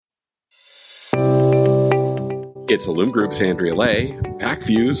It's Illum Group's Andrea Lay,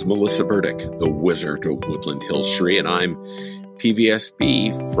 PacView's Melissa Burdick, the Wizard of Woodland Hills Shree, and I'm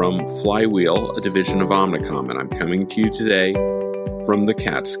PVSB from Flywheel, a division of Omnicom, and I'm coming to you today from the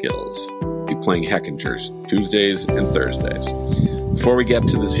Catskills. We'll be playing Heckingers Tuesdays and Thursdays. Before we get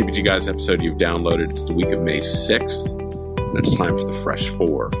to the CPG Guys episode you've downloaded, it's the week of May 6th, and it's time for the Fresh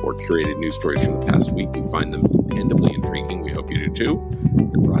Four curated news stories from the past week. We find them dependably intriguing. We hope you do too.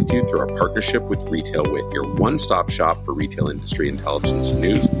 We're brought to you through our partnership with Retail Wit, your one-stop shop for retail industry intelligence and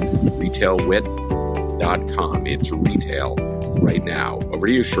news. RetailWit.com. It's retail right now. Over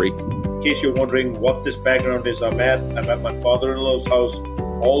to you, Shree. In case you're wondering what this background is, I'm at my father-in-law's house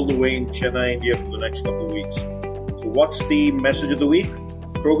all the way in Chennai, India for the next couple of weeks. So what's the message of the week?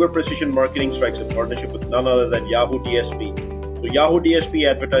 Kroger Precision Marketing strikes a partnership with none other than Yahoo DSP. So Yahoo DSP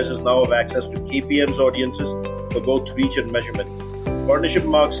advertisers now have access to KPM's audiences for both reach and measurement. The partnership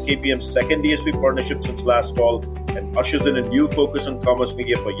marks KPM's second DSP partnership since last fall and ushers in a new focus on commerce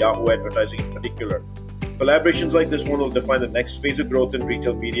media for Yahoo advertising in particular. Collaborations like this one will define the next phase of growth in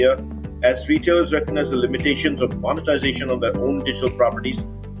retail media as retailers recognize the limitations of monetization on their own digital properties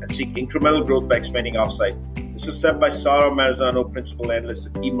and seek incremental growth by expanding offsite. This is said by Sara Marzano, principal analyst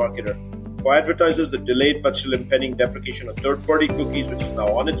at eMarketer. For advertisers, the delayed but still impending deprecation of third-party cookies, which is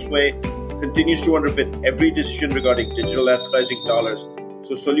now on its way, continues to underpin every decision regarding digital advertising dollars.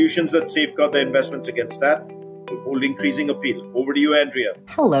 So solutions that safeguard their investments against that will hold increasing appeal. Over to you, Andrea.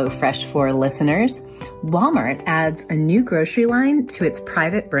 Hello, Fresh 4 listeners. Walmart adds a new grocery line to its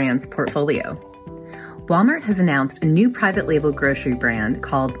private brands portfolio. Walmart has announced a new private label grocery brand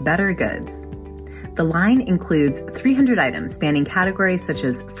called Better Goods. The line includes 300 items spanning categories such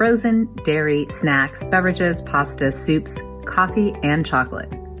as frozen, dairy, snacks, beverages, pasta, soups, coffee, and chocolate.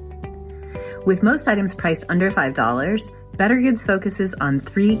 With most items priced under $5, Better Goods focuses on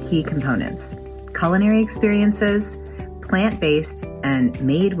three key components: culinary experiences, plant-based, and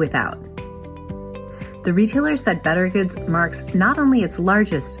made without. The retailer said Better Goods marks not only its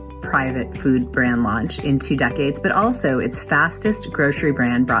largest private food brand launch in 2 decades, but also its fastest grocery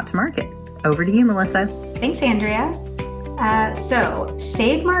brand brought to market. Over to you, Melissa. Thanks, Andrea. So,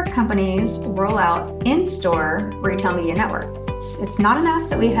 Save Mart companies roll out in-store retail media network. It's not enough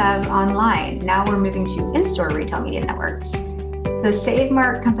that we have online. Now we're moving to in-store retail media networks. The Save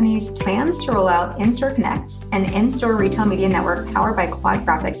Mart companies plans to roll out In-Store Connect, an in-store retail media network powered by Quad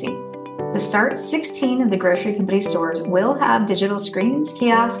Graphics Inc. To start, 16 of the grocery company stores will have digital screens,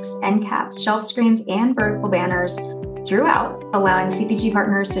 kiosks, end caps, shelf screens, and vertical banners throughout, allowing CPG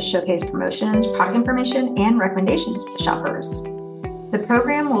partners to showcase promotions, product information, and recommendations to shoppers. The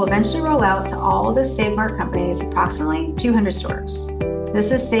program will eventually roll out to all the Save Mart companies, approximately 200 stores.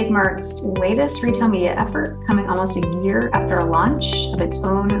 This is Save Mart's latest retail media effort, coming almost a year after a launch of its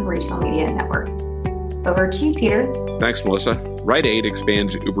own retail media network. Over to you, Peter. Thanks, Melissa. Rite Aid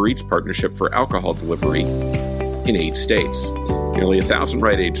expands Uber Eats partnership for alcohol delivery in 8 states. Nearly 1,000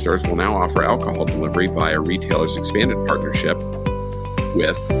 Rite Aid stores will now offer alcohol delivery via retailers' expanded partnership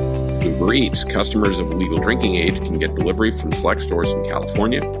with Uber Eats. Customers of legal drinking age can get delivery from select stores in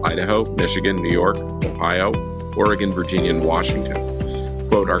California, Idaho, Michigan, New York, Ohio, Oregon, Virginia, and Washington.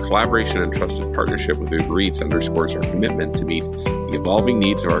 Quote, "Our collaboration and trusted partnership with Uber Eats underscores our commitment to meet the evolving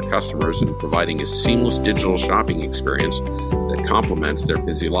needs of our customers and providing a seamless digital shopping experience that complements their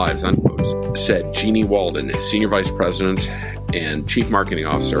busy lives," unquote, said Jeannie Walden, Senior Vice President and Chief Marketing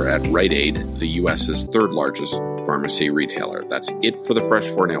Officer at Rite Aid, the U.S.'s third largest pharmacy retailer. That's it for the Fresh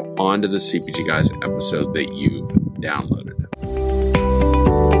 4. Now on to the CPG Guys episode that you've downloaded.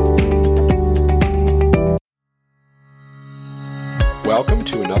 Welcome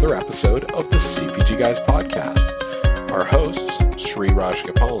to another episode of the CPG Guys podcast. Our hosts, Sri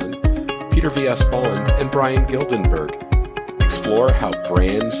Rajgopalan, Peter V.S. Bond, and Brian Gildenberg, explore how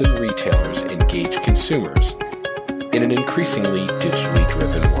brands and retailers engage consumers in an increasingly digitally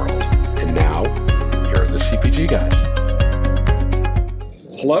driven world. And now, here are the CPG Guys.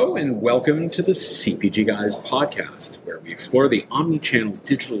 Hello, and welcome to the CPG Guys podcast, where we explore the omni-channel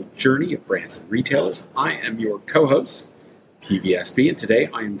digital journey of brands and retailers. I am your co-host, PVSB, and today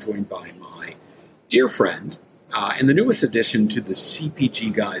I am joined by my dear friend and the newest addition to the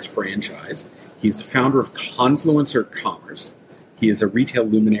CPG Guys franchise. He's the founder of Confluencer Commerce. He is a retail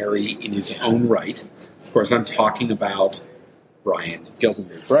luminary in his own right. Of course, I'm talking about Brian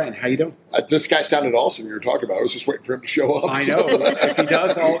Gildenberg. Brian, how you doing? This guy sounded awesome when you were talking about it. I was just waiting for him to show up. I know. If he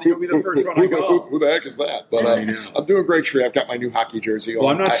does, he'll be the first one I go. Who the heck is that? But I'm doing great, Shree. I've got my new hockey jersey on.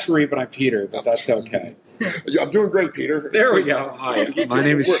 Well, I'm not Shree, but I'm Peter, but that's okay. I'm doing great, Peter. There we go. Hi, my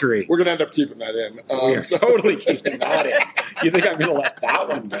name is Shree. We're going to end up keeping that in. We are totally keeping that in. You think I'm going to let that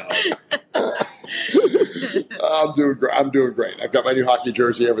one go? I'm doing great. I've got my new hockey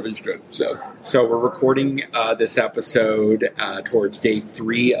jersey. Everything's good. So we're recording this episode towards day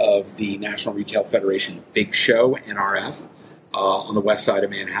 3 of the National Retail Federation Big Show, NRF, on the west side of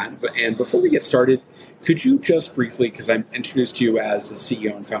Manhattan. And before we get started, could you just briefly, because I introduced you as the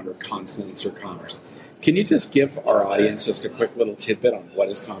CEO and founder of Confluencer Commerce, can you just give our audience just a quick little tidbit on what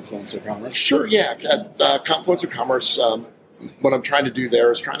is Confluencer Commerce? Sure, yeah. Confluencer Commerce, what I'm trying to do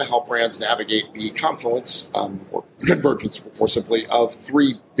there is trying to help brands navigate the confluence, or convergence, more simply, of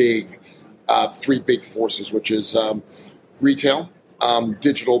three big forces, which is retail,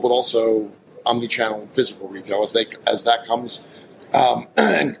 digital, but also omnichannel and physical retail as that comes,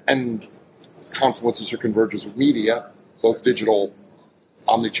 and confluences or converges with media, both digital,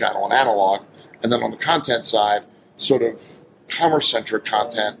 omnichannel, and analog. And then on the content side, sort of commerce-centric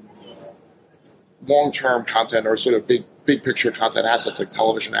content, long-term content, or sort of big picture content assets like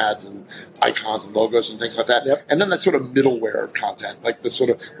television ads and icons and logos and things like that. Yep. And then that sort of middleware of content, like the sort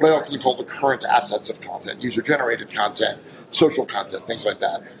of what I often call the current assets of content, user-generated content, social content, things like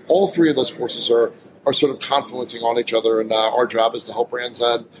that. All three of those forces are sort of confluencing on each other, and our job is to help brands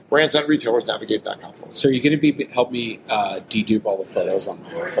and retailers navigate that confluence. So you're going to help me dedupe all the photos on my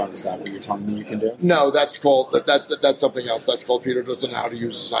iPhone? Is that what you're telling me you can do? No, that's something else. That's called Peter doesn't know how to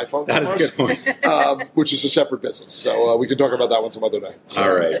use his iPhone. That is a good point. Which is a separate business. So we can talk about that one some other day. So.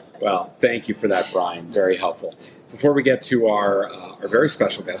 All right. Well, thank you for that, Brian. Very helpful. Before we get to our very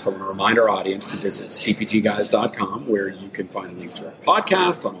special guest, I want to remind our audience to visit cpgguys.com, where you can find links to our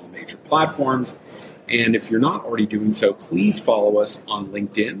podcast on all major platforms. And if you're not already doing so, please follow us on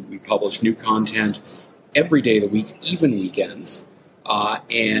LinkedIn. We publish new content every day of the week, even weekends.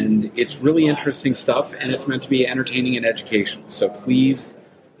 And it's really interesting stuff, and it's meant to be entertaining and educational. So please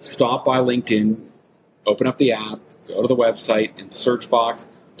stop by LinkedIn, open up the app, go to the website, in the search box,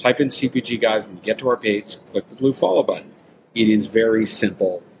 type in CPG Guys. When you get to our page, click the blue follow button. It is very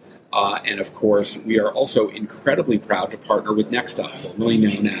simple. And of course, we are also incredibly proud to partner with Next Up, formerly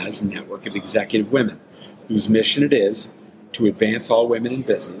known as Network of Executive Women, whose mission it is to advance all women in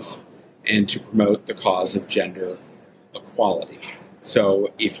business and to promote the cause of gender equality.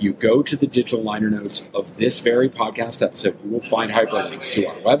 So if you go to the digital liner notes of this very podcast episode, you will find hyperlinks to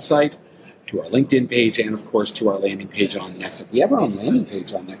our website, to our LinkedIn page, and of course to our landing page on Next Up. We have our own landing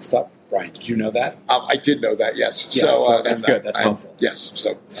page on Next Up. Brian, did you know that? I did know that, yes. So that's good. That's helpful. Yes.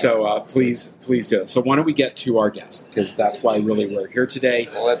 So please do it. So why don't we get to our guest? Because that's why really we're here today.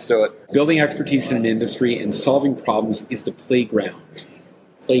 Well, let's do it. Building expertise in an industry and solving problems is the playground,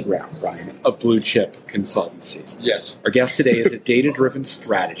 Brian, of blue chip consultancies. Yes. Our guest today is a data-driven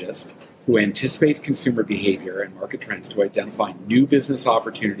strategist who anticipates consumer behavior and market trends to identify new business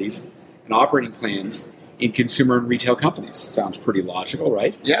opportunities and operating plans in consumer and retail companies. Sounds pretty logical,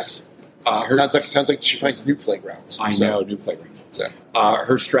 right? Yes. Sounds like she finds new playgrounds. I know, new playgrounds.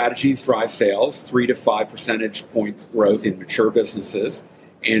 Her strategies drive sales, 3 to 5 percentage point growth in mature businesses,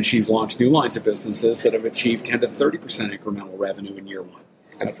 and she's launched new lines of businesses that have achieved 10 to 30% incremental revenue in year 1.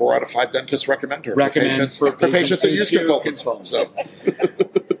 And 4 out of 5 dentists recommend her for patients that use consultants. So.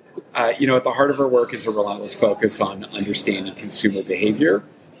 At the heart of her work is a relentless focus on understanding consumer behavior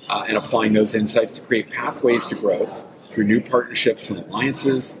and applying those insights to create pathways to growth through new partnerships and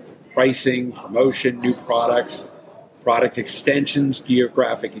alliances, pricing, promotion, new products, product extensions,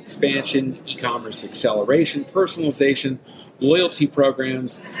 geographic expansion, e-commerce acceleration, personalization, loyalty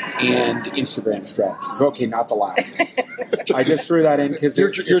programs, and Instagram strategies. Okay, not the last one. I just threw that in because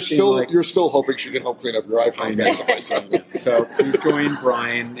you're still hoping she can help clean up your iPhone. I know. So please join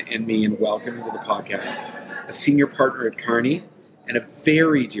Brian and me in welcoming to the podcast a senior partner at Kearney and a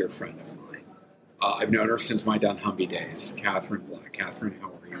very dear friend of mine. I've known her since my dunnhumby days, Katherine Black. Katherine, how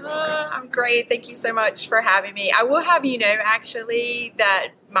are you? Welcome. I'm great. Thank you so much for having me. I will have you know, actually, that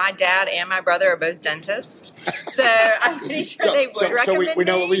my dad and my brother are both dentists. So I'm pretty sure they would recommend So we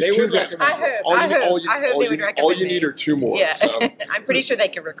know at least 2 dentists. I hope they would recommend all you need are 2 more. Yeah. So. I'm pretty sure they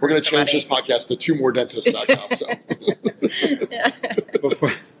could recruit We're going to change somebody. this podcast to 2moredentists.com. So.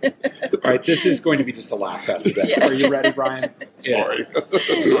 All right, this is going to be just a laugh fest today. Yeah. Are you ready, Brian? Sorry.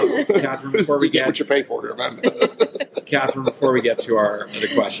 Catherine, before we get what you pay for here, man. Catherine, before we get to the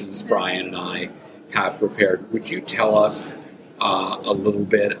questions Brian and I have prepared, would you tell us a little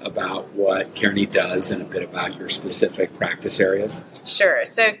bit about what Kearney does and a bit about your specific practice areas? Sure.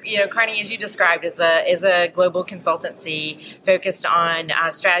 So, Kearney, as you described, is a global consultancy focused on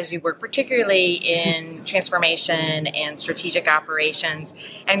strategy work, particularly in transformation and strategic operations,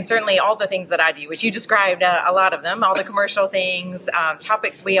 and certainly all the things that I do, which you described a lot of them, all the commercial things,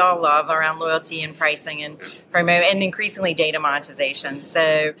 topics we all love around loyalty and pricing and promo, and increasingly data monetization.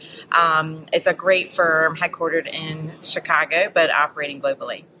 So, it's a great firm headquartered in Chicago, but operating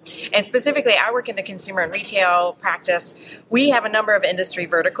globally. And specifically, I work in the consumer and retail practice. We have a number of industry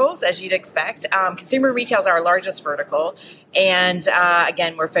verticals, as you'd expect. Consumer and retail is our largest vertical. And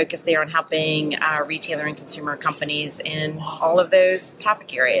again, we're focused there on helping retailer and consumer companies in all of those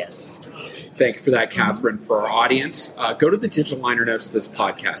topic areas. Thank you for that, Katherine. For our audience, go to the digital liner notes of this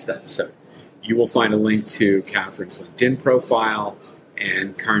podcast episode. You will find a link to Katherine's LinkedIn profile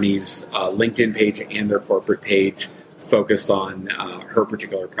and Kearney's LinkedIn page and their corporate page, focused on her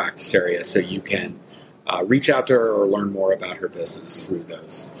particular practice area, so you can reach out to her or learn more about her business through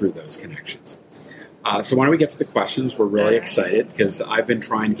those connections. So why don't we get to the questions? We're really excited because I've been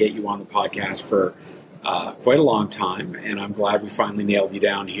trying to get you on the podcast for quite a long time, and I'm glad we finally nailed you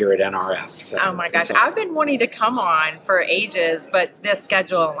down here at NRF. So oh my gosh, awesome. I've been wanting to come on for ages, but this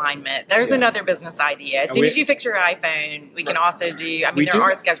schedule alignment, there's another business idea. As soon as you fix your iPhone, we can also do, there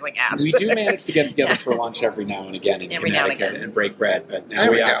are scheduling apps. We do manage to get together for lunch every now and again in Connecticut and break bread, but now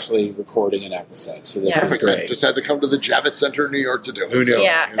we're actually recording an episode, so this is great. Just had to come to the Javits Center in New York to do it. Who knew?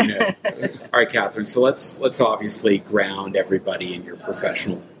 Yeah. Who knew? All right, Katherine, so let's obviously ground everybody in your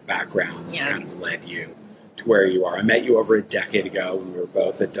professional background that's kind of led you to where you are. I met you over a decade ago. We were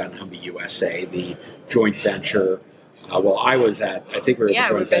both at dunnhumby USA, the joint venture. I was at, I think we were at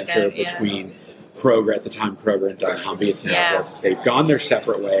the joint venture between Kroger, at the time Kroger and dunnhumby. It's now just, they've gone their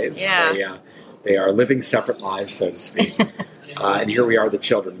separate ways. Yeah. They are living separate lives, so to speak. And here we are, the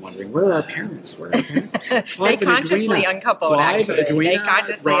children, wondering, where are our parents? Where are our parents? They consciously uncoupled, actually. They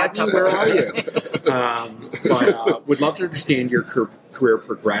consciously uncoupled. Where are you? But would love to understand your career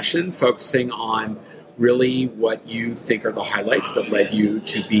progression, focusing on really what you think are the highlights that led you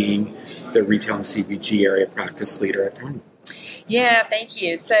to being the retail and CPG area practice leader at Kearney. Yeah, thank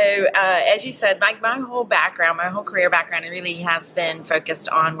you. So, as you said, my whole career background really has been focused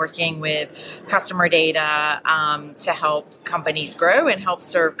on working with customer data to help companies grow and help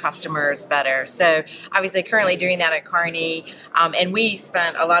serve customers better. So, obviously, currently doing that at Kearney, and we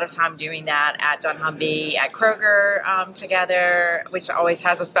spent a lot of time doing that at dunnhumby, at Kroger together, which always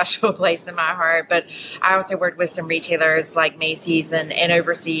has a special place in my heart. But I also worked with some retailers like Macy's and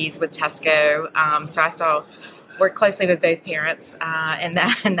overseas with Tesco. So I worked closely with both parents in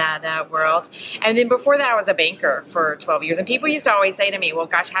that world. And then before that, I was a banker for 12 years. And people used to always say to me, well,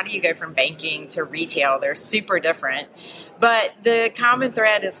 gosh, how do you go from banking to retail? They're super different. But the common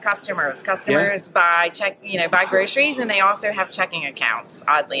thread is customers. Customers buy groceries, and they also have checking accounts,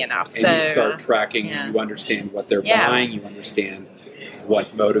 oddly enough. And you start tracking, you understand what they're buying, you understand what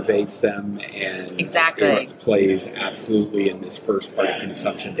motivates them, and it plays absolutely in this first-party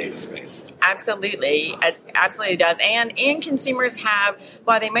consumption data space. Absolutely. It absolutely does. And consumers have,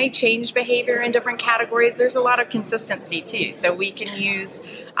 while they may change behavior in different categories, there's a lot of consistency too. So we can use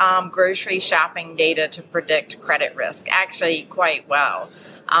grocery shopping data to predict credit risk actually quite well,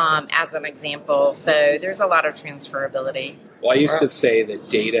 as an example. So there's a lot of transferability. Well, I used to say that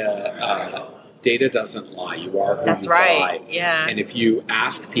data doesn't lie. You are who you buy. Yeah. And if you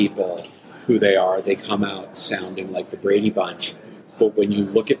ask people who they are, they come out sounding like the Brady Bunch. But when you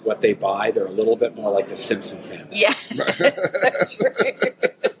look at what they buy, they're a little bit more like the Simpson family. Yeah, it's so true.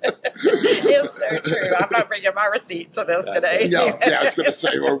 It's so true. I'm not bringing my receipt to this today. Yeah, I was going to say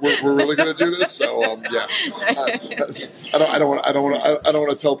we're really going to do this. So I don't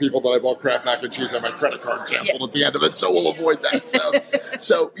want to tell people that I bought Kraft mac and cheese and my credit card canceled at the end of it. So we'll avoid that.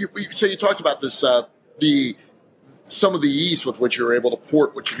 So you talked about this some of the ease with which you were able to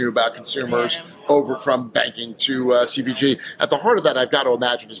port what you knew about consumers over from banking to CPG. At the heart of that, I've got to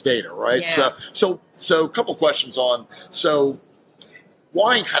imagine, is data, right? Yeah. So a couple questions on,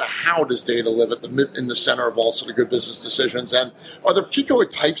 why and kind of how does data live in the center of all sort of good business decisions? And are there particular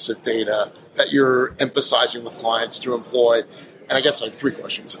types of data that you're emphasizing with clients to employ? And I guess I have three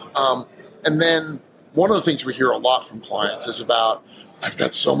questions. And then one of the things we hear a lot from clients is about, I've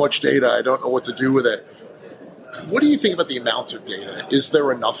got so much data, I don't know what to do with it. What do you think about the amount of data? Is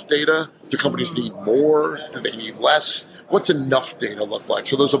there enough data? Do companies need more? Do they need less? What's enough data look like?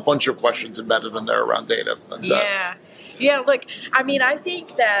 So there's a bunch of questions embedded in there around data. And, Yeah, look, I mean, I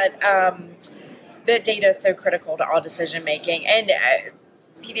think that that data is so critical to all decision making. And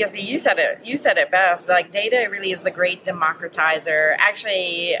PVSB, you said it best. Like, data really is the great democratizer.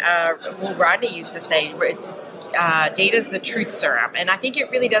 Actually, Rodney used to say, data is the truth serum. And I think it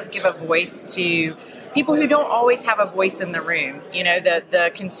really does give a voice to people who don't always have a voice in the room. You know,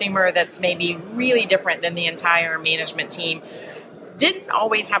 the consumer that's maybe really different than the entire management team didn't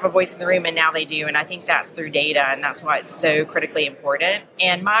always have a voice in the room, and now they do. And I think that's through data, and that's why it's so critically important.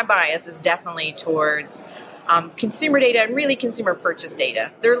 And my bias is definitely towards consumer data and really consumer purchase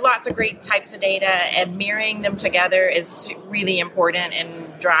data. There are lots of great types of data, and marrying them together is really important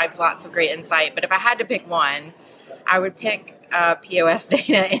and drives lots of great insight. But if I had to pick one, I would pick POS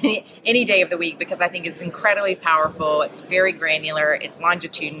data any day of the week, because I think it's incredibly powerful. It's very granular. It's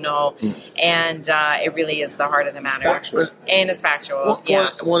longitudinal, and it really is the heart of the matter. Factual. And it's factual. Well,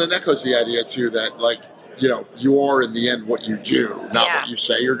 yes. well, it echoes the idea too that, like, you know, you are in the end what you do, not what you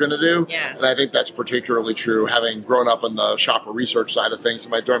say you're going to do. Yeah. And I think that's particularly true. Having grown up on the shopper research side of things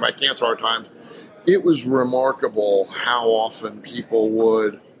during my cancer hard times, it was remarkable how often people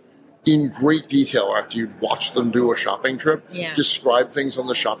would, in great detail, after you'd watch them do a shopping trip, describe things on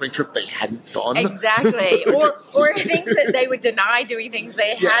the shopping trip they hadn't done. Exactly. or things that they would deny doing things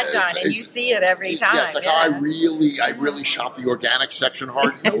they had done, and you see it every time. Yeah, it's like, I really shop the organic section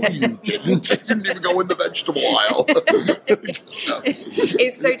hard. No, you didn't. You didn't even go in the vegetable aisle. So.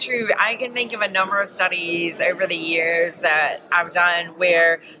 It's so true. I can think of a number of studies over the years that I've done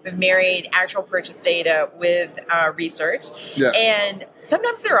where we've married actual purchase data with research. Yeah. And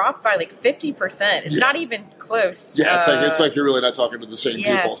sometimes they're off by like 50%. It's not even close. Yeah, it's like you're really not talking to the same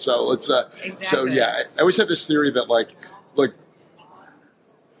people. So it's exactly. So yeah, I always had this theory that like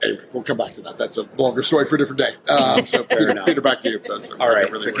anyway, we'll come back to that. That's a longer story for a different day. So Peter, back to you. All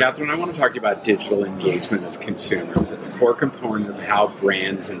right. So Katherine, I want to talk to you about digital engagement of consumers. It's a core component of how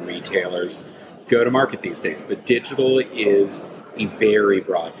brands and retailers go to market these days. But digital is a very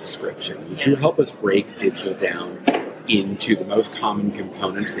broad description. Would you help us break digital down into the most common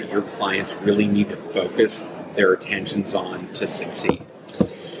components that your clients really need to focus their attentions on to succeed?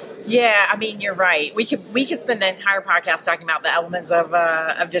 Yeah, I mean, you're right. We could spend the entire podcast talking about the elements of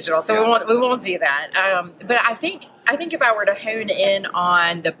digital, so we won't do that. But I think if I were to hone in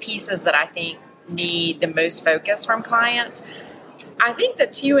on the pieces that I think need the most focus from clients, I think the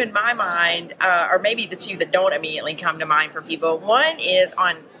two in my mind, or maybe the two that don't immediately come to mind for people. One is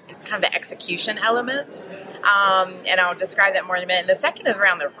on kind of the execution elements, and I'll describe that more in a minute. And the second is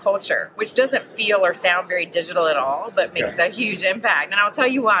around their culture, which doesn't feel or sound very digital at all, but makes a huge impact. And I'll tell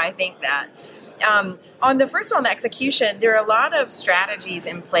you why I think that. On the first one, the execution, there are a lot of strategies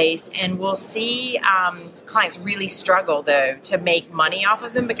in place, and we'll see clients really struggle, though, to make money off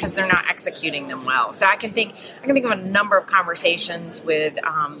of them because they're not executing them well. So I can think of a number of conversations with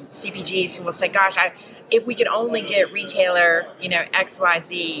CPGs who will say, gosh, if we could only get retailer,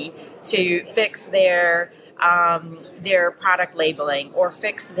 XYZ to fix their product labeling or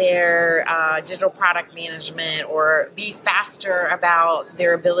fix their digital product management or be faster about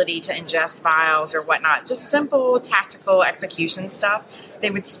their ability to ingest files or whatnot. Just simple tactical execution stuff. They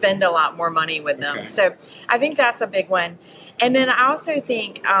would spend a lot more money with them. Okay. So I think that's a big one. And then I also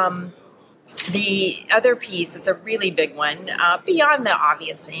think the other piece, it's a really big one, beyond the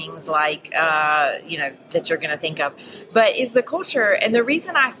obvious things like, that you're going to think of, but is the culture. And the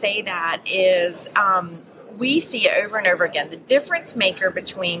reason I say that is we see over and over again the difference maker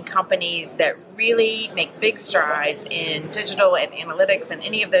between companies that really make big strides in digital and analytics and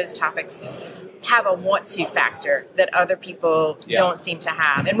any of those topics have a want-to factor that other people don't seem to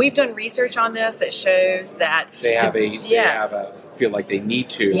have. And we've done research on this that shows that they feel like they need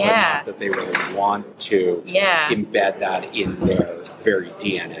to, but not that they really want to embed that in their very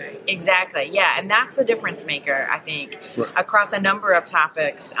DNA. Exactly, yeah. And that's the difference maker, I think, across a number of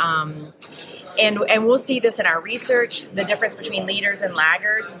topics. And we'll see this in our research, the difference between leaders and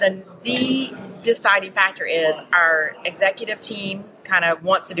laggards. The deciding factor is our executive team kind of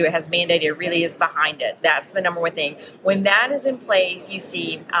wants to do it, has mandated, really is behind it. That's the number one thing. When that is in place, you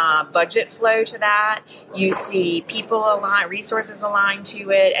see budget flow to that. You see people align, resources aligned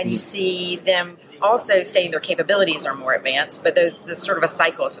to it, and you see them also stating their capabilities are more advanced. But there's sort of a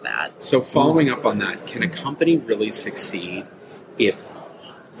cycle to that. So following up on that, can a company really succeed if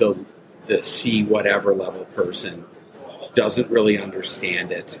the C whatever level person doesn't really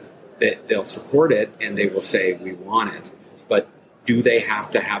understand it? That they'll support it and they will say we want it, but do they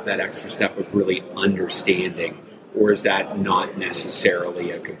have to have that extra step of really understanding or is that not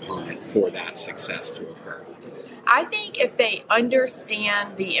necessarily a component for that success to occur? I think if they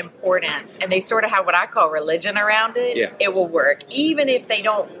understand the importance and they sort of have what I call religion around it, it will work. Even if they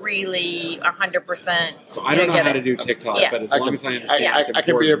don't really 100%. So I don't know how to do TikTok, but as long as I understand I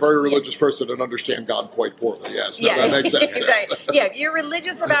can be a very religious person and understand God quite poorly. Yes, that makes sense. Exactly. Yeah, if you're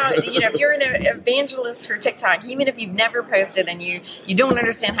religious about, if you're an evangelist for TikTok, even if you've never posted and you don't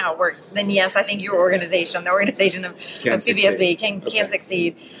understand how it works, then yes, I think your organization, the organization of PBSB can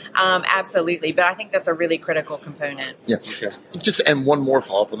succeed. Absolutely. But I think that's a really critical component. Yeah. Okay. And one more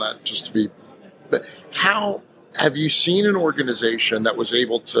follow-up on that, just to be, but how have you seen an organization that was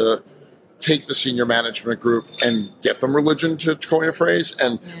able to take the senior management group and get them religion, to coin a phrase?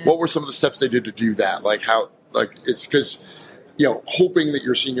 And what were some of the steps they did to do that? It's because, hoping that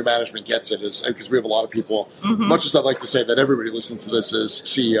your senior management gets it is because we have a lot of people, much as I'd like to say that everybody listens to this as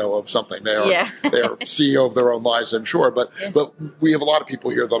CEO of something. They are CEO of their own lives, I'm sure. But we have a lot of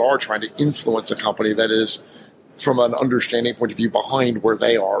people here that are trying to influence a company that is, from an understanding point of view, behind where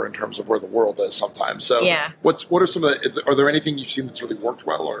they are in terms of where the world is sometimes. So what are some of are there anything you've seen that's really worked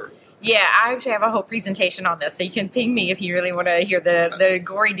well, or? Yeah, I actually have a whole presentation on this, so you can ping me if you really want to hear the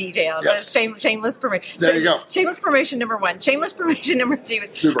gory details. Yes. Shameless promotion. There you go. Shameless promotion number one. Shameless promotion number two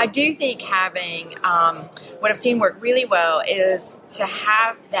is I do think having what I've seen work really well is to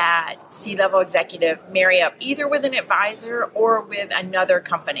have that C-level executive marry up either with an advisor or with another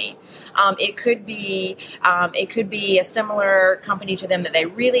company. It could be a similar company to them that they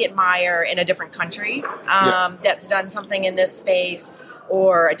really admire in a different country that's done something in this space,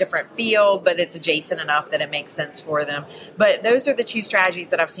 or a different field, but it's adjacent enough that it makes sense for them. But those are the two strategies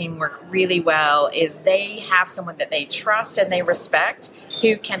that I've seen work really well, is they have someone that they trust and they respect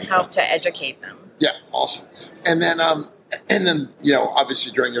who can help to educate them. Yeah, awesome. And then,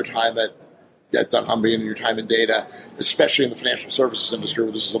 obviously during your time at dunnhumby and your time in data, especially in the financial services industry,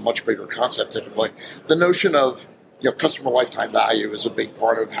 where this is a much bigger concept typically, the notion of customer lifetime value is a big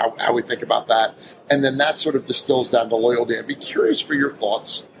part of how we think about that. And then that sort of distills down to loyalty. I'd be curious for your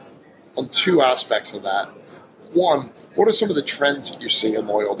thoughts on two aspects of that. One, what are some of the trends that you see in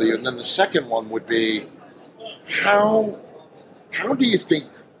loyalty? And then the second one would be, how do you think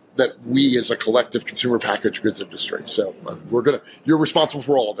that we as a collective consumer packaged goods industry, so you're responsible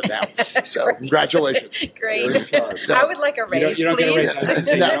for all of it now. So congratulations. Great. I would like a raise, you don't please. Get a raise.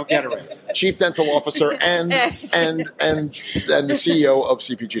 You don't get a raise. Chief Dental Officer and the CEO of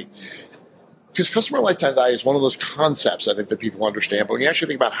CPG. Because customer lifetime value is one of those concepts I think that people understand. But when you actually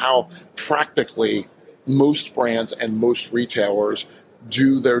think about how practically most brands and most retailers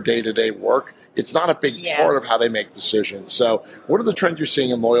do their day-to-day work, it's not a big part of how they make decisions. So what are the trends you're seeing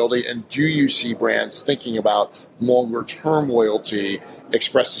in loyalty? And do you see brands thinking about longer-term loyalty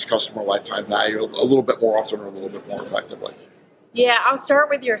expressed as customer lifetime value a little bit more often or a little bit more effectively? Yeah, I'll start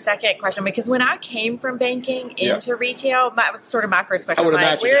with your second question, because when I came from banking into retail, that was sort of my first question.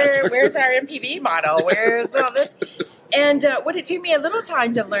 Where's our MPV model? Where's all this? And what it took me a little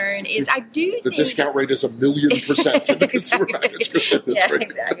time to learn is I do think... The discount rate is 1,000,000% in the consumer packaged goods industry. Yeah,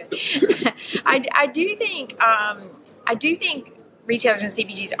 exactly. I do think retailers and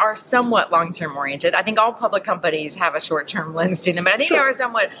CPGs are somewhat long-term oriented. I think all public companies have a short-term lens to them, but I think they are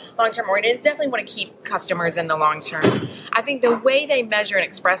somewhat long-term oriented and definitely want to keep customers in the long term. I think the way they measure and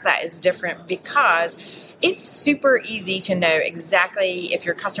express that is different, because it's super easy to know exactly if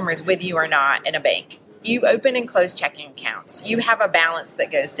your customer is with you or not in a bank. You open and close checking accounts. You have a balance that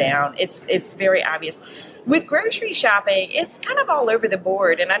goes down. It's very obvious. With grocery shopping, it's kind of all over the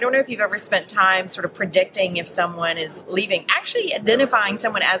board. And I don't know if you've ever spent time sort of predicting if someone is leaving. Actually, identifying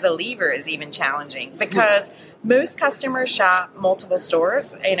someone as a leaver is even challenging, because most customers shop multiple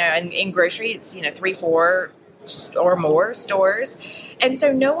stores. And in grocery, it's 3, 4 or more stores. And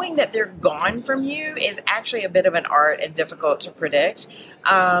so knowing that they're gone from you is actually a bit of an art and difficult to predict.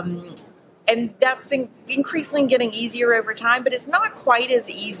 And that's increasingly getting easier over time, but it's not quite as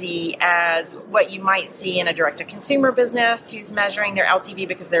easy as what you might see in a direct-to-consumer business who's measuring their LTV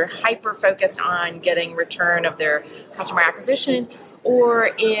because they're hyper-focused on getting return of their customer acquisition, or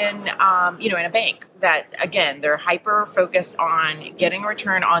in a bank that, again, they're hyper-focused on getting a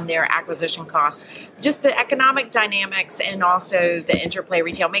return on their acquisition cost. Just the economic dynamics and also the interplay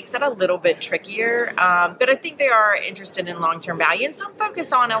retail makes that a little bit trickier. But I think they are interested in long-term value, and some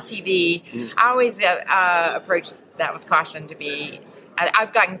focus on LTV. I always approach that with caution to be...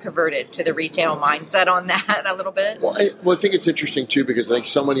 I've gotten converted to the retail mindset on that a little bit. Well, I think it's interesting, too, because I think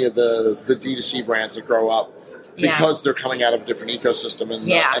so many of the D2C brands that grow up, because they're coming out of a different ecosystem,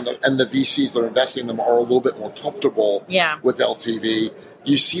 and the VCs that are investing in them are a little bit more comfortable with LTV.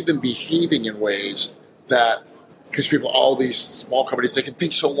 You see them behaving in ways that because people, all these small companies, they can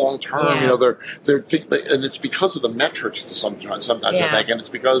think so long term. Yeah. You know, and it's because of the metrics to sometimes I think, and it's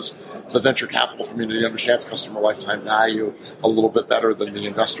because the venture capital community understands customer lifetime value a little bit better than the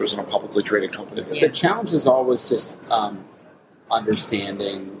investors in a publicly traded company. The challenge is always just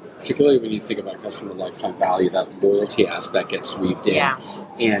understanding, particularly when you think about customer lifetime value, that loyalty aspect gets weaved in. Yeah.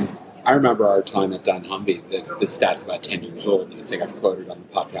 And I remember our time at dunnhumby, the stat's about 10 years old, and I think I've quoted on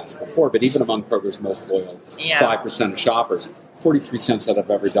the podcast before, but even among Kroger's most loyal 5% of shoppers, 43 cents out of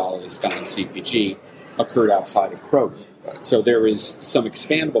every dollar they spent on CPG occurred outside of Kroger. So there is some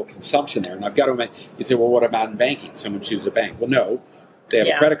expandable consumption there. And I've got to admit, you say, well, what about in banking? Someone chooses a bank. Well, no. They have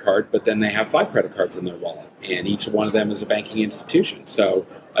a credit card, but then they have 5 credit cards in their wallet, and each one of them is a banking institution. So,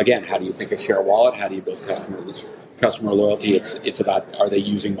 again, how do you think of share a wallet? How do you build customer loyalty? It's about, are they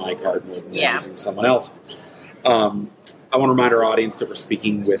using my card more than they're using someone else? I want to remind our audience that we're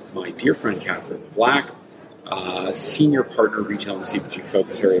speaking with my dear friend Katherine Black, Senior Partner Retail and CPG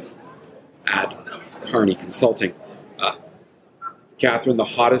Focus Area at Kearney Consulting. Catherine, the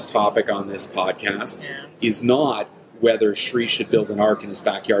hottest topic on this podcast is not whether Sri should build an ark in his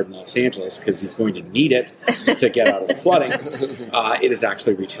backyard in Los Angeles because he's going to need it to get out of the flooding. It is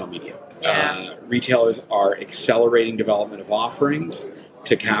actually retail media. Retailers are accelerating development of offerings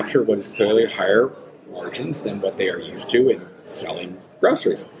to capture what is clearly higher margins than what they are used to in selling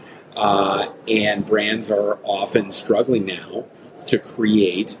groceries. And brands are often struggling now to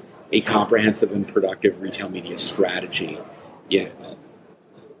create a comprehensive and productive retail media strategy.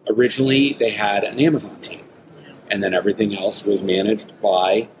 Originally, they had an Amazon team. And then everything else was managed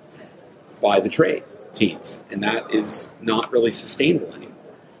by the trade teams. And that is not really sustainable anymore.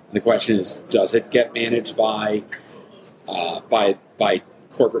 And the question is, does it get managed by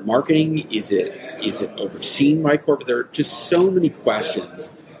corporate marketing? Is it overseen by corporate? There are just so many questions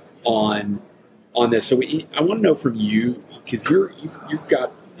on this. So I want to know from you, because you've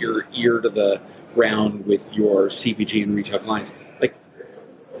got your ear to the ground with your CPG and retail clients. Like,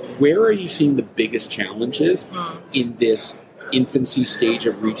 where are you seeing the biggest challenges in this infancy stage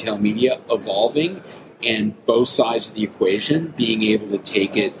of retail media evolving and both sides of the equation being able to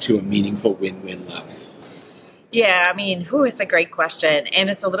take it to a meaningful win-win level? Yeah, I mean, it's a great question. And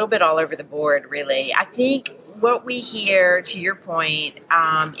it's a little bit all over the board, really. I think what we hear, to your point,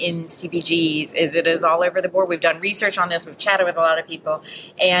 in CPGs is it is all over the board. We've done research on this. We've chatted with a lot of people.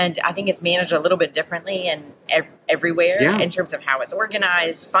 And I think it's managed a little bit differently and everywhere in terms of how it's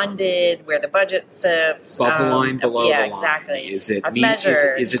organized, funded, where the budget sits. Above the line, below the line. Yeah, exactly. Is it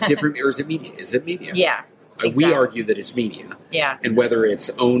measured? Is it different or is it media? Is it media? Yeah, exactly. We argue that it's media. Yeah. And whether it's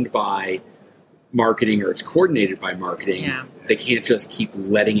owned by marketing or it's coordinated by marketing, they can't just keep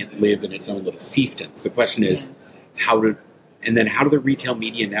letting it live in its own little fiefdoms. The question is, how do the retail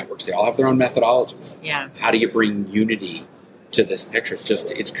media networks, they all have their own methodologies. Yeah. How do you bring unity to this picture?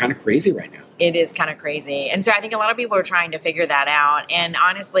 It's kind of crazy right now. It is kind of crazy. And so I think a lot of people are trying to figure that out. And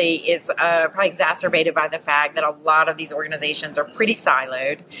honestly, it's probably exacerbated by the fact that a lot of these organizations are pretty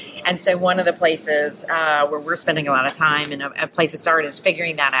siloed. And so one of the places where we're spending a lot of time and a place to start is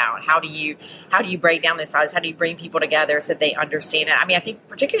figuring that out. How do you break down this silos? How do you bring people together so they understand it? I mean, I think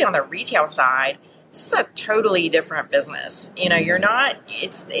particularly on the retail side, this is a totally different business.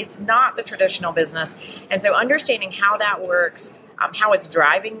 It's not the traditional business. And so understanding how that works, how it's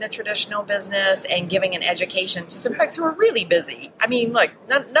driving the traditional business and giving an education to some folks who are really busy. I mean, look,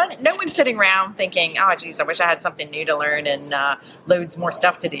 no one's sitting around thinking, oh, geez, I wish I had something new to learn and loads more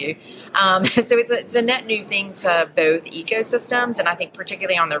stuff to do. So it's a net new thing to both ecosystems. And I think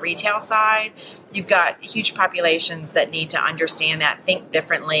particularly on the retail side, you've got huge populations that need to understand that, think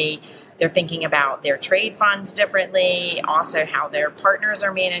differently. They're thinking about their trade funds differently, also how their partners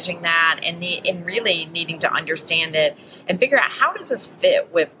are managing that, and really needing to understand it and figure out how does this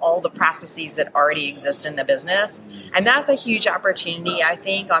fit with all the processes that already exist in the business. And that's a huge opportunity, I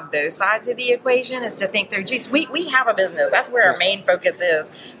think, on both sides of the equation, is to think through, geez, we have a business. That's where our main focus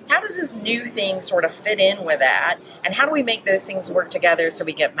is. How does this new thing sort of fit in with that? And how do we make those things work together so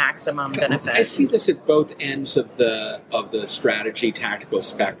we get maximum benefit? I see this at both ends of the strategy tactical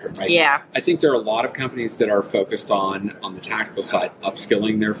spectrum, right? Yeah. I think there are a lot of companies that are focused on the tactical side,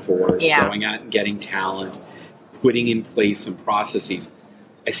 upskilling their force, going out and getting talent, putting in place some processes.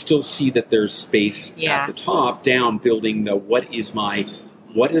 I still see that there's space at the top down, building the what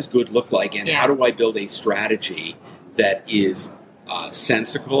does good look like, and how do I build a strategy that is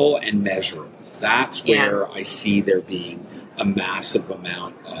sensible and measurable. That's where I see there being a massive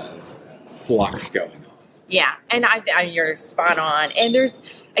amount of flux going on. Yeah, and you're spot on. And there's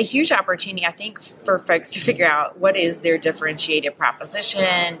a huge opportunity, I think, for folks to figure out what is their differentiated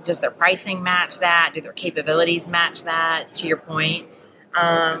proposition. Does their pricing match that? Do their capabilities match that? To your point,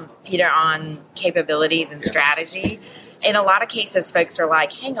 Peter, on capabilities and strategy. In a lot of cases, folks are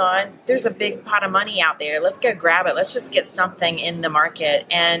like, hang on, there's a big pot of money out there. Let's go grab it. Let's just get something in the market.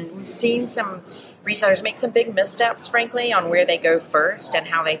 And we've seen some retailers make some big missteps, frankly, on where they go first and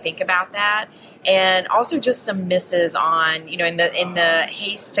how they think about that. And also just some misses on, in the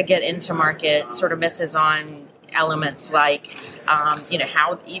haste to get into market, sort of misses on elements like,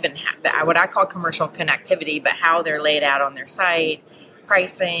 what I call commercial connectivity, but how they're laid out on their site,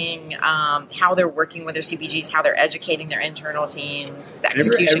 pricing, how they're working with their CPGs, how they're educating their internal teams, the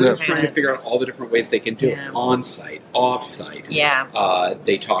execution. Everyone's trying to figure out all the different ways they can do it, on-site, off-site. Yeah.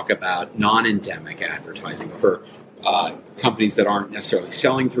 They talk about non-endemic advertising for companies that aren't necessarily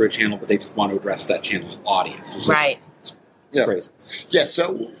selling through a channel, but they just want to address that channel's audience. It's crazy. Yeah.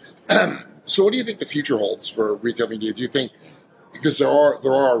 So what do you think the future holds for retail media? Do you think, because there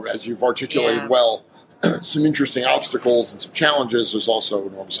are, as you've articulated well, some interesting obstacles and some challenges. There's also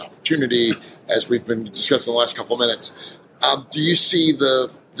enormous opportunity, as we've been discussing the last couple of minutes. Do you see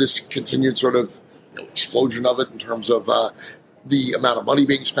this continued sort of explosion of it in terms of the amount of money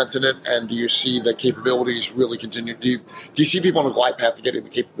being spent in it, and do you see the capabilities really continue? Do you see people on a glide path to getting the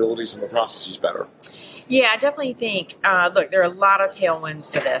capabilities and the processes better? Yeah, I definitely think, there are a lot of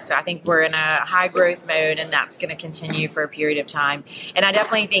tailwinds to this. So I think we're in a high growth mode, and that's going to continue for a period of time. And I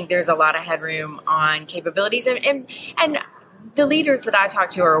definitely think there's a lot of headroom on capabilities. And the leaders that I talk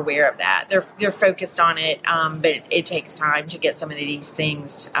to are aware of that. They're focused on it, but it takes time to get some of these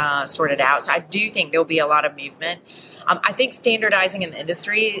things sorted out. So I do think there'll be a lot of movement. I think standardizing in the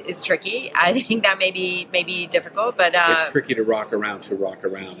industry is tricky. I think that may be difficult, but it's tricky to rock around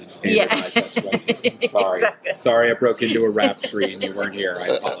and standardize. Yeah. That's right. Sorry, Exactly. Sorry, I broke into a rap tree and you weren't here. I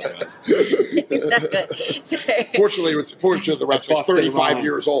apologize. Exactly. So, Fortunately, the rap's like 35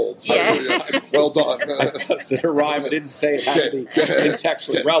 years old. So well done. I busted a rhyme. I didn't say it had to be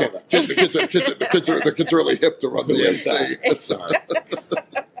contextually relevant. The kids are really hip to run the MC. Sorry.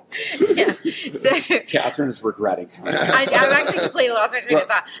 Yeah. So Katherine is regretting. I'm actually completely lost my train of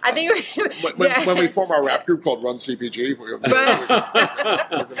thought. I think when we form our rap group called Run CPG, we're going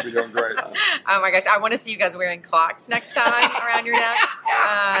to be doing great. Oh my gosh, I want to see you guys wearing clocks next time around your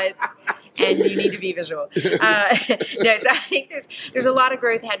neck. And you need to be visual. So I think there's a lot of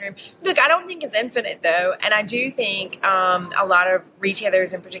growth headroom. Look, I don't think it's infinite though, and I do think a lot of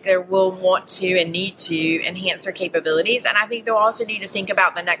retailers in particular will want to and need to enhance their capabilities, and I think they'll also need to think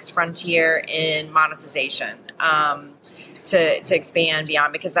about the next frontier in monetization to expand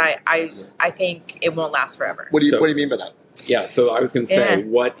beyond, because I think it won't last forever. What do you mean by that? Yeah, so I was going to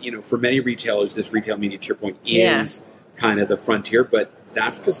say, for many retailers, this retail media, to your point, is kind of the frontier, but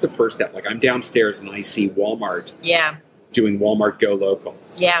that's just the first step. Like, I'm downstairs and I see Walmart doing Walmart Go Local.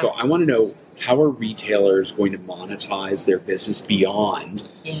 Yeah. So I want to know, how are retailers going to monetize their business beyond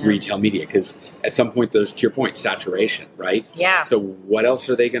retail media? Because at some point, there's, to your point, saturation, right? Yeah. So what else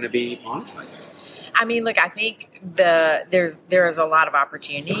are they going to be monetizing? I mean, look, I think there is a lot of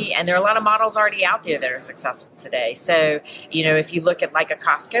opportunity, and there are a lot of models already out there that are successful today. So, if you look at like a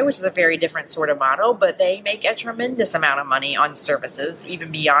Costco, which is a very different sort of model, but they make a tremendous amount of money on services,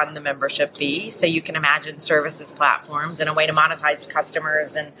 even beyond the membership fee. So you can imagine services platforms and a way to monetize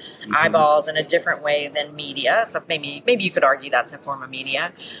customers and eyeballs in a different way than media. So maybe you could argue that's a form of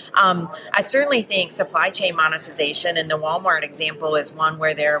media. I certainly think supply chain monetization, and the Walmart example is one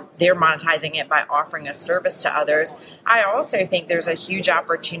where they're monetizing it by offering a service to others. I also think there's a huge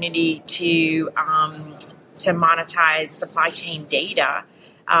opportunity to monetize supply chain data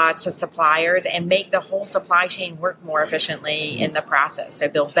to suppliers and make the whole supply chain work more efficiently in the process. So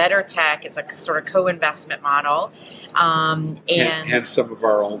build better tech. It's a sort of co-investment model. And hence some of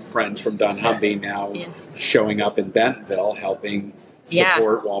our old friends from Dunnhumby now showing up in Bentonville helping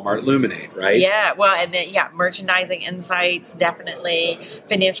support Walmart Illuminate, right? Yeah, well, and then, merchandising insights, definitely.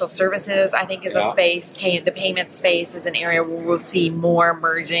 Financial services, I think, is a space. The payment space is an area where we'll see more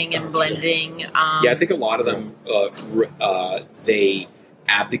merging and blending. I think a lot of them, they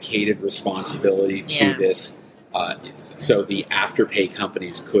abdicated responsibility to this So the Afterpay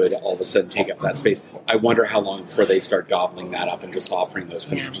companies could all of a sudden take up that space. I wonder how long before they start gobbling that up and just offering those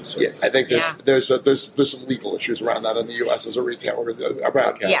financial services. I think there's some legal issues around that in the U.S. as a retailer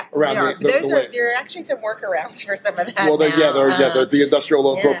about around there are actually some workarounds for some of that. Well, the industrial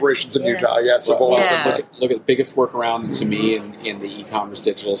loan corporations in Utah. Look at the biggest workaround to me in the e-commerce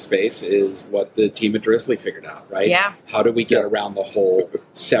digital space is what the team at Drizzly figured out. Right? Yeah. How do we get around the whole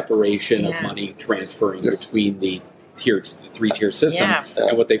separation of money transferring between the three-tier system?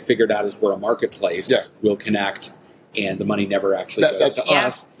 And what they figured out is we're a marketplace. We'll connect, and the money never actually goes to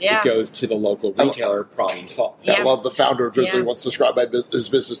us. It goes to the local retailer. Problem solved. I love the founder of Drizzly once described his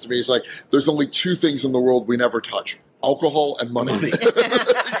business to me. He's like, "There's only two things in the world we never touch: alcohol and money."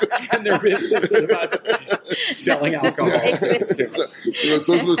 And their business is about selling alcohol. Those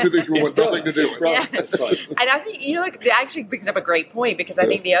are the two things we want nothing to do with. And I think, that actually brings up a great point, because I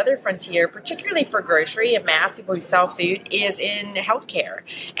think the other frontier, particularly for grocery and mass people who sell food, is in healthcare.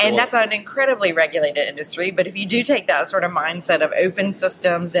 And that's an incredibly regulated industry. But if you do take that sort of mindset of open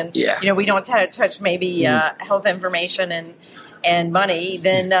systems and, we don't touch maybe health information and money,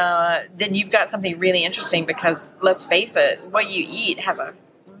 then you've got something really interesting, because let's face it, what you eat has a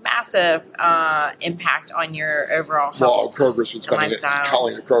massive impact on your overall health. Kroger's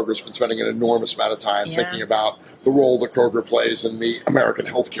been spending an enormous amount of time thinking about the role that Kroger plays in the American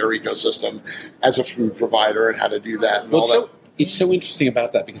healthcare ecosystem as a food provider and how to do that and all that. It's so interesting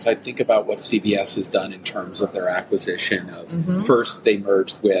about that, because I think about what CVS has done in terms of their acquisition of first they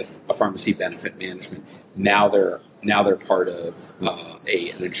merged with a pharmacy benefit management. Now they're part of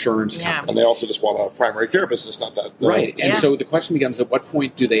an insurance company. And they also just bought a primary care business, not that. Right. And so the question becomes, at what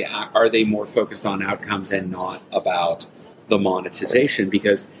point are they more focused on outcomes and not about the monetization?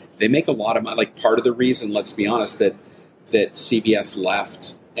 Because they make a lot of money. Like, part of the reason, let's be honest, that CVS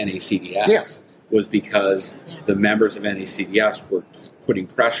left NACDS was because the members of NACDS were putting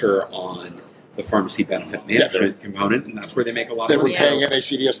pressure on the pharmacy benefit management component, and that's where they make a lot of money. They were paying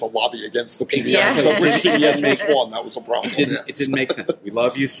NACDS to lobby against the PBM. Exactly. So when CVS was one, that was a problem. It didn't make sense. We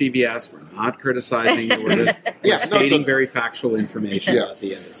love you, CVS. We're not criticizing you. We're just stating very factual information about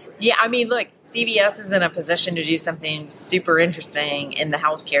the industry. Yeah, I mean, look, CVS is in a position to do something super interesting in the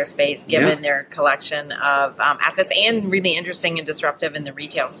healthcare space, given their collection of assets, and really interesting and disruptive in the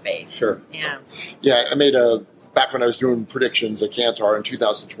retail space. Sure. Yeah, I made back when I was doing predictions at Kantar in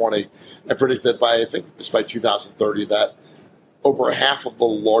 2020, I predicted by 2030 that over half of the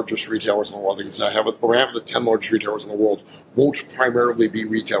largest retailers in the world, over half of the 10 largest retailers in the world won't primarily be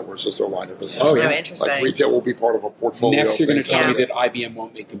retailers as their line of business. Oh, interesting. Like, retail will be part of a portfolio. Next, you're going to tell me that IBM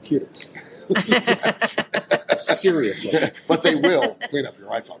won't make computers. Seriously. But they will clean up your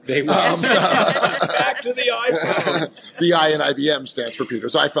iPhone. They will. Back to the iPhone. The I in IBM stands for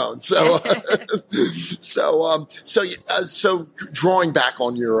Peter's iPhone. So drawing back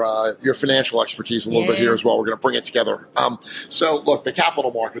on your financial expertise a little bit here as well, we're going to bring it together. So look, the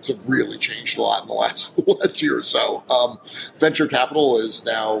capital markets have really changed a lot in the last year or so. Venture capital is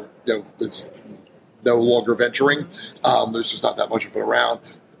now is no longer venturing. There's just not that much of it around.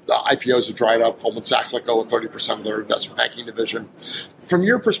 The IPOs have dried up. Goldman Sachs let go of 30% of their investment banking division. From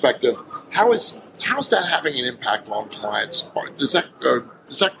your perspective, how's that having an impact on clients? Does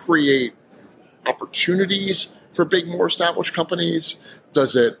that create opportunities for big, more established companies?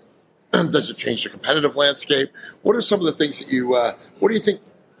 Does it change the competitive landscape? What are some of the things that you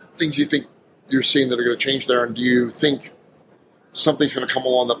think you're seeing that are going to change there? And do you think something's going to come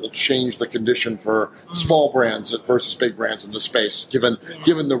along that will change the condition for small brands versus big brands in the space, given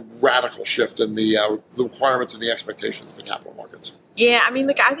the radical shift in the requirements and the expectations of the capital markets? Yeah, I mean,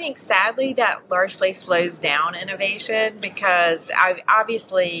 look, I think sadly that largely slows down innovation, because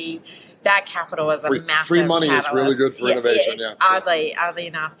obviously that capital is a massive free money catalyst. Is really good for innovation. Oddly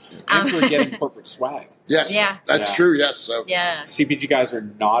enough, and for getting corporate swag. Yes, that's true. Yes, so CPG guys are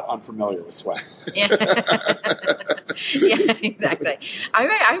not unfamiliar with swag. Yeah, exactly.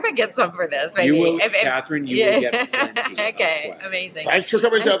 I might get some for this. Maybe. You will, Katherine. You will get plenty. Okay, amazing. Thanks for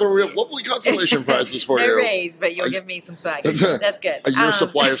coming, Katherine. We have lovely consolation prizes for you. No raise, but you'll give me some swag. That's good. A year's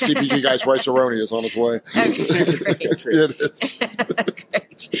supply of CPG guys Rice-A-Roni is on its way. Okay, It is.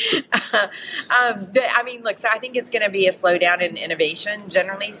 Great. But I mean, look, so I think it's going to be a slowdown in innovation,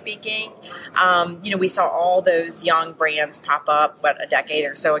 generally speaking. We saw all those young brands pop up, a decade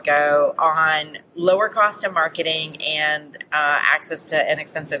or so ago, on lower cost of marketing and access to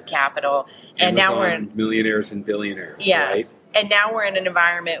inexpensive capital. And Amazon, now we're in millionaires and billionaires. Yes. Right? And now we're in an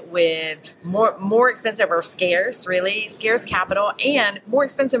environment with more expensive or scarce capital and more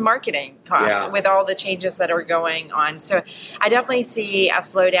expensive marketing costs with all the changes that are going on. So I definitely see a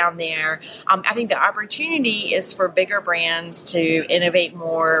slowdown there. I think the opportunity is for bigger brands to innovate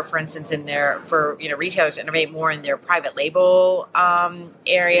more, for instance, retailers to innovate more in their private label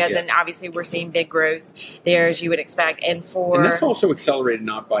areas. And obviously we're seeing big growth there, as you would expect. And that's also accelerated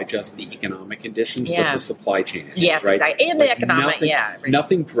not by just the economic conditions, but the supply chain issues, yes, right? Exactly. And the economic,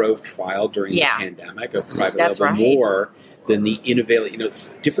 Nothing drove trial during the pandemic of private label more than the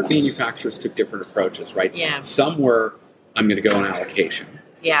innovative. Different manufacturers took different approaches, right? Yeah. Some were, I'm going to go on allocation.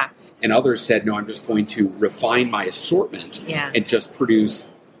 Yeah. And others said, no, I'm just going to refine my assortment and just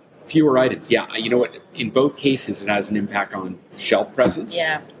produce fewer items. Yeah, you know what? In both cases, it has an impact on shelf presence.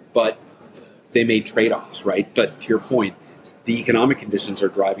 Yeah. But they made trade-offs, right? But to your point, the economic conditions are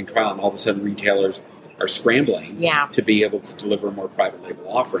driving trial, and all of a sudden retailers are scrambling to be able to deliver more private label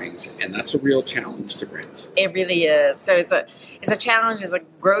offerings, and that's a real challenge to brands. It really is. So it's a challenge, it's a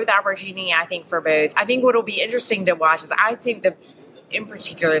growth opportunity, I think, for both. I think what will be interesting to watch is I think in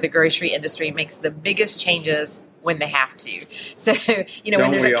particular, the grocery industry makes the biggest changes when they have to. So, when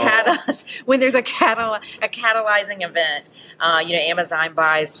there's a catalyzing event, Amazon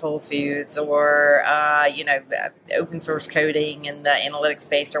buys Whole Foods or, open source coding in the analytics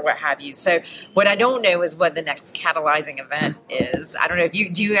space or what have you. So what I don't know is what the next catalyzing event is. I don't know if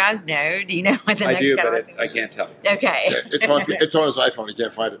do you guys know? Do you know what the next catalyzing event is? I can't tell you. Okay. Yeah, it's on his iPhone. He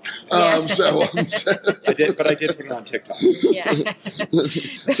can't find it. I did put it on TikTok. Yeah.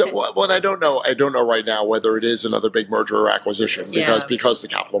 So what I don't know right now whether it is another big merger or acquisition because the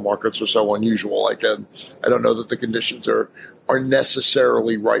capital markets are so unusual. I don't know that the conditions are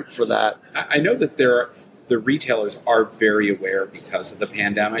necessarily right for that. I know that the retailers are very aware because of the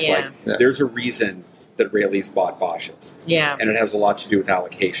pandemic. Yeah. There's a reason that Raley's bought Bosch's. Yeah. And it has a lot to do with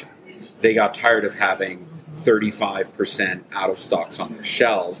allocation. They got tired of having 35% out of stocks on their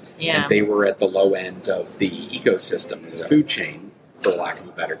shelves. Yeah. And they were at the low end of the ecosystem, the food chain, for lack of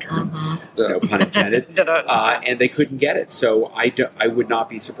a better term, no pun intended, and they couldn't get it. So I would not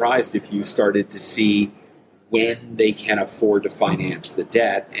be surprised if you started to see when they can afford to finance the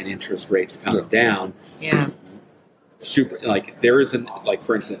debt and interest rates come down. Yeah. There isn't,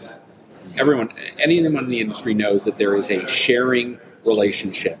 for instance, anyone in the industry knows that there is a sharing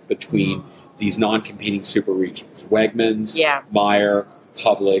relationship between these non-competing super regions, Wegmans, Meijer,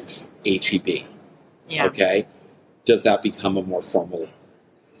 Publix, H-E-B. Yeah. Okay? Does that become a more formal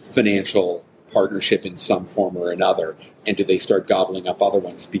financial partnership in some form or another? And do they start gobbling up other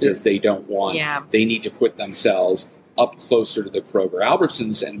ones because they don't want, they need to put themselves up closer to the Kroger,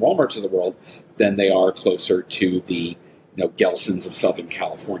 Albertsons, and Walmarts of the world than they are closer to the Gelsons of Southern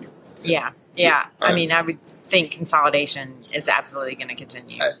California. Yeah. Yeah. I mean, I would think consolidation is absolutely going to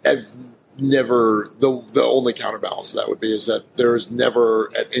continue. I've never, the only counterbalance to that would be is that there has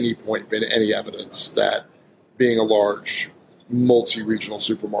never at any point been any evidence that being a large multi-regional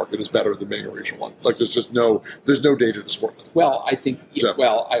supermarket is better than being a regional one. There's no data to support that. Well, I think,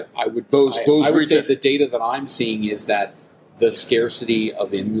 I would say the data that I'm seeing is that the scarcity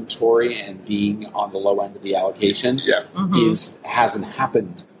of inventory and being on the low end of the allocation hasn't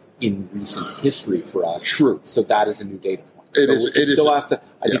happened in recent history for us. True. So that is a new data point.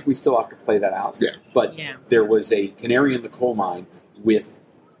 I think we still have to play that out. Yeah. But there was a canary in the coal mine with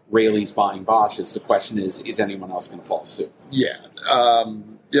Raley's buying Bosch's. The question is anyone else going to follow suit? Yeah,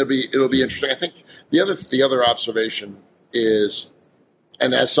 it'll be interesting. I think the other observation is,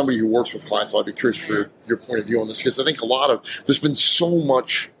 and as somebody who works with clients, I'd be curious for your point of view on this, because I think there's been so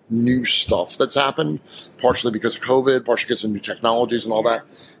much new stuff that's happened, partially because of COVID, partially because of new technologies and all that.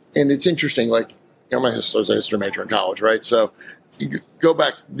 And it's interesting. I was a history major in college, right? So you go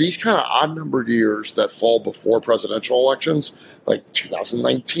back, these kind of odd-numbered years that fall before presidential elections, like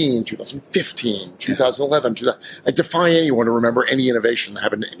 2019, 2015, 2011, I defy anyone to remember any innovation that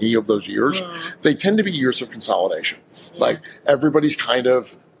happened in any of those years. They tend to be years of consolidation. Everybody's kind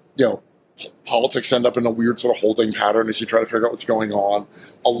of, politics end up in a weird sort of holding pattern as you try to figure out what's going on.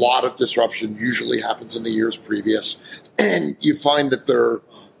 A lot of disruption usually happens in the years previous. And you find that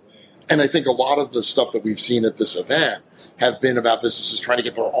and I think a lot of the stuff that we've seen at this event have been about businesses trying to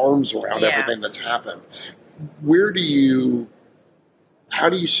get their arms around everything that's happened. How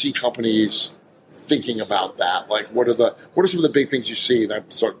do you see companies thinking about that? What are some of the big things you see? And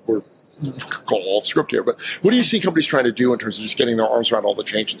we're go all script here, but what do you see companies trying to do in terms of just getting their arms around all the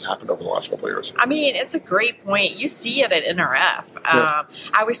change that's happened over the last couple of years? I mean, it's a great point. You see it at NRF.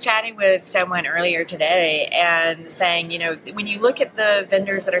 I was chatting with someone earlier today and saying, when you look at the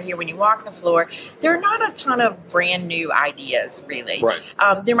vendors that are here, when you walk the floor, there are not a ton of brand new ideas, really. Right.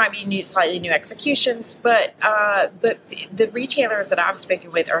 There might be slightly new executions, but the retailers that I've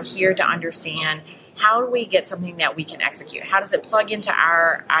spoken with are here to understand, how do we get something that we can execute? How does it plug into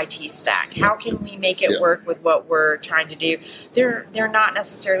our IT stack? How can we make it work with what we're trying to do? They're not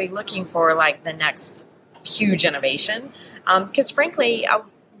necessarily looking for like the next huge innovation, because frankly, a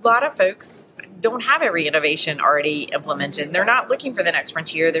lot of folks don't have every innovation already implemented. They're not looking for the next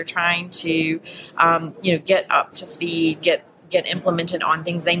frontier. They're trying to, get up to speed, get implemented on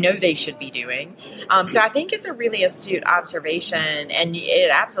things they know they should be doing. So I think it's a really astute observation, and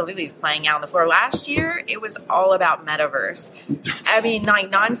it absolutely is playing out on the floor. Last year, it was all about metaverse. I mean, like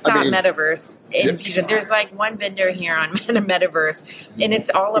nonstop metaverse infusion. There's like one vendor here on metaverse, and it's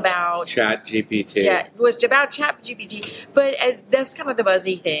all about Chat GPT. Yeah, it was about Chat GPT, but that's kind of the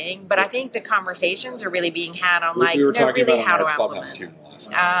buzzy thing. But I think the conversations are really being had on we were talking really about how to Clubhouse implement.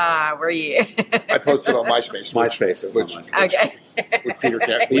 Last Were you? I posted on MySpace. MySpace. It was on MySpace. Okay. Which Peter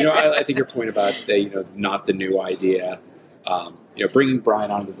can't. I think your point about not the new idea. Bringing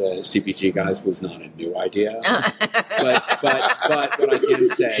Brian onto the CPG guys was not a new idea, but what I can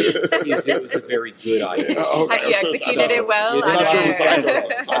say is it was a very good idea. You executed it well. I'm not sure it was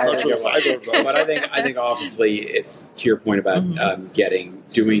either of those. But I think obviously it's to your point about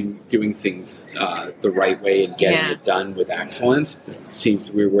doing things the right way and getting it done with excellence seems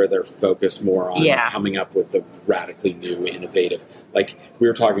to be where they're focused more on coming up with the radically new, innovative. Like we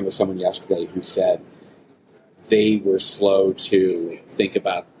were talking with someone yesterday who said they were slow to think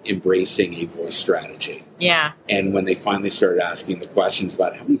about embracing a voice strategy. Yeah. And when they finally started asking the questions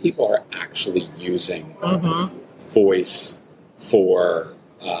about how many people are actually using voice for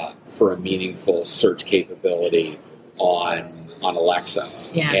a meaningful search capability on Alexa,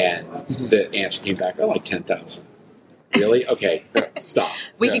 and the answer came back, like 10,000. Really? Okay, stop.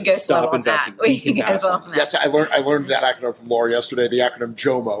 We can go slow on investing. that. We can go slow on that. Yes, I learned that acronym from Laura yesterday. The acronym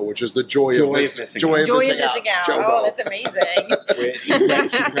JOMO, which is the joy of missing out. JOMO. Oh, that's amazing.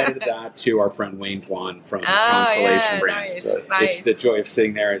 She credited that to our friend Wayne Dwan from Constellation Brands. Nice. It's the joy of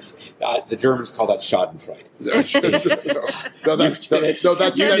sitting there. It's the Germans call that Schadenfreude.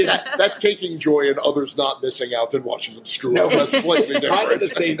 That's taking joy in others not missing out and watching them screw up. That's slightly different. Kind of the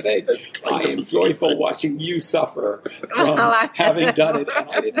same thing. I am joyful watching you suffer from having done it, and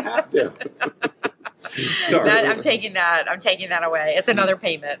I didn't have to. Sorry, I'm taking that away. It's another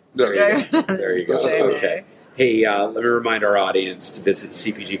payment. There you go. Okay. Hey, let me remind our audience to visit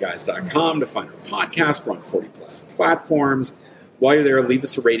cpgguys.com to find our podcast. We're on 40 plus platforms. While you're there, leave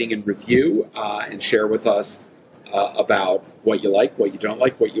us a rating and review, and share with us about what you like, what you don't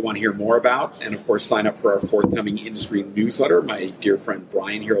like, what you want to hear more about, and of course, sign up for our forthcoming industry newsletter. My dear friend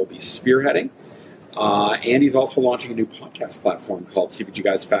Brian here will be spearheading. And he's also launching a new podcast platform called CPG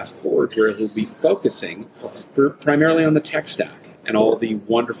Guys Fast Forward, where he'll be focusing primarily on the tech stack and all the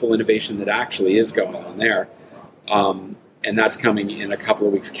wonderful innovation that actually is going on there. And that's coming in a couple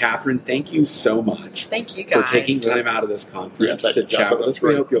of weeks. Katherine, thank you so much. Thank you, guys, for taking time out of this conference to chat with us.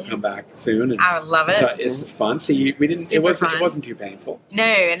 We hope you'll come back soon. And I would love it. This is fun. See, we didn't. It wasn't too painful.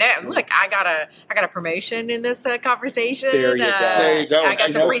 No. Look, I got a promotion in this conversation. There you go. There you go. I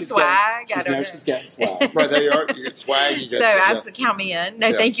got some free swag. She's getting swag. Right, there you are. You get swag. You get absolutely count me in.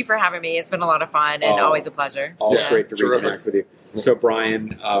 No, thank you for having me. It's been a lot of fun and always a pleasure. Always great to reconnect with you. So,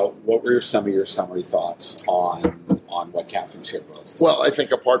 Brian, what were some of your summary thoughts on what Katherine shared with us today? Well, I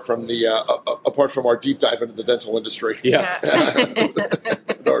think apart from our deep dive into the dental industry, and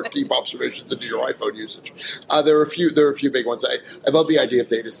our deep observations into your iPhone usage, there are a few big ones. I love the idea of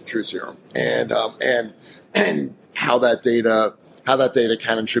data as the truth serum, and how that data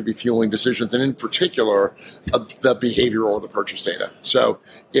can and should be fueling decisions, and in particular, the behavioral or the purchase data. So,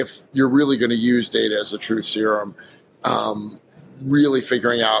 if you're really going to use data as a truth serum, really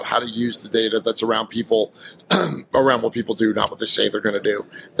figuring out how to use the data that's around people, around what people do, not what they say they're going to do.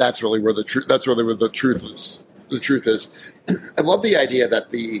 That's really where the truth is. The truth is, I love the idea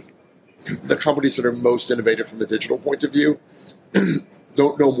that the companies that are most innovative from the digital point of view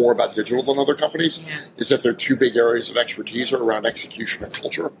don't know more about digital than other companies. Is that their two big areas of expertise are around execution and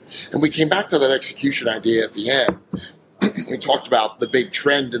culture. And we came back to that execution idea at the end. We talked about the big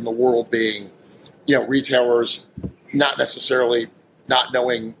trend in the world being, retailers not necessarily not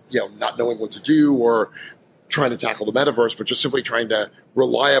knowing what to do or trying to tackle the metaverse, but just simply trying to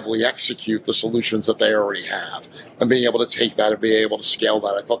reliably execute the solutions that they already have, and being able to take that and be able to scale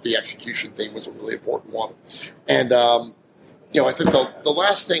that. I thought the execution thing was a really important one. And, I think the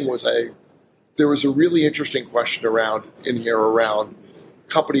last thing was there was a really interesting question around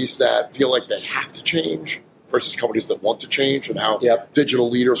companies that feel like they have to change versus companies that want to change, and how digital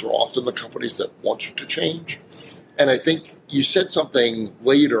leaders are often the companies that want to change. And I think you said something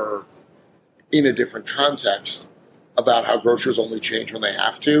later in a different context about how grocers only change when they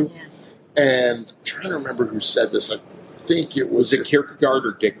have to. Yeah. And I'm trying to remember who said this. I think it was Kierkegaard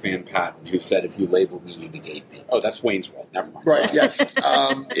or Dick Van Patten who said, "If you label me, you negate me." Oh, that's Wayne's World. Never mind. Right. Yes.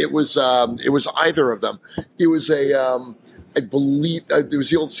 It was either of them. It was I believe it was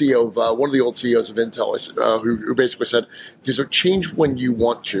the old CEO of one of the old CEOs of Intel, who basically said, change when you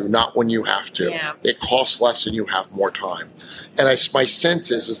want to, not when you have to. Yeah. It costs less and you have more time. And my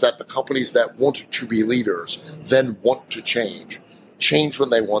sense is that the companies that want to be leaders then want to change when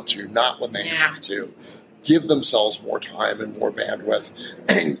they want to, not when they have to. Give themselves more time and more bandwidth,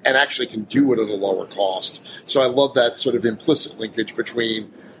 and actually can do it at a lower cost. So I love that sort of implicit linkage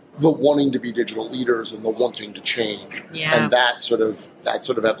between the wanting to be digital leaders and the wanting to change, and that sort of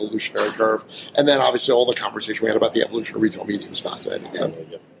evolutionary curve. And then obviously all the conversation we had about the evolution of retail media was fascinating. So.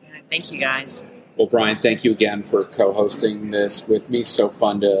 Thank you, guys. Well, Brian, thank you again for co-hosting this with me. So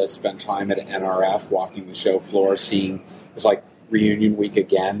fun to spend time at NRF, walking the show floor, seeing it's like reunion week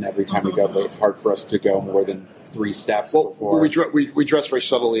again. Every time we go, it's hard for us to go more than 3 steps before. We dress very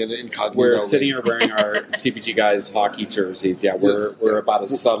subtly and incognito. We're sitting here wearing our CPG Guys hockey jerseys. Yeah, we're about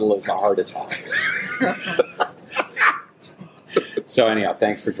as subtle as a heart attack. So anyhow,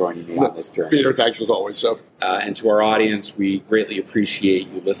 thanks for joining me on this journey. Peter, thanks as always. And to our audience, we greatly appreciate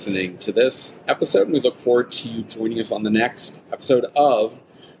you listening to this episode, and we look forward to you joining us on the next episode of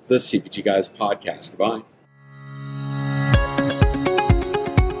the CPG Guys podcast. Goodbye.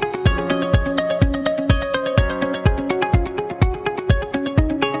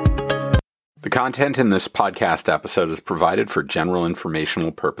 The content in this podcast episode is provided for general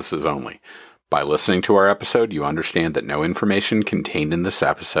informational purposes only. By listening to our episode, you understand that no information contained in this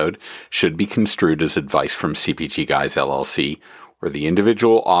episode should be construed as advice from CPG Guys LLC or the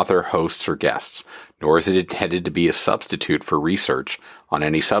individual author, hosts, or guests, nor is it intended to be a substitute for research on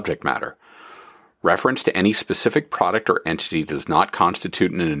any subject matter. Reference to any specific product or entity does not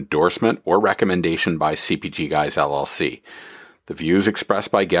constitute an endorsement or recommendation by CPG Guys LLC. The views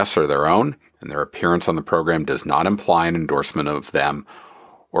expressed by guests are their own, and their appearance on the program does not imply an endorsement of them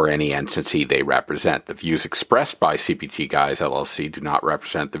or any entity they represent. The views expressed by CPG Guys LLC do not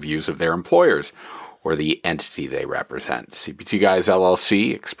represent the views of their employers or the entity they represent. CPG Guys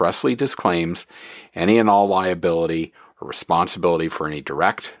LLC expressly disclaims any and all liability or responsibility for any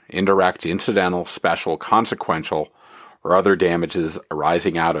direct, indirect, incidental, special, consequential, or other damages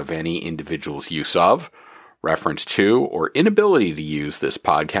arising out of any individual's use of, reference to, or inability to use this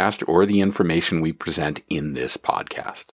podcast or the information we present in this podcast.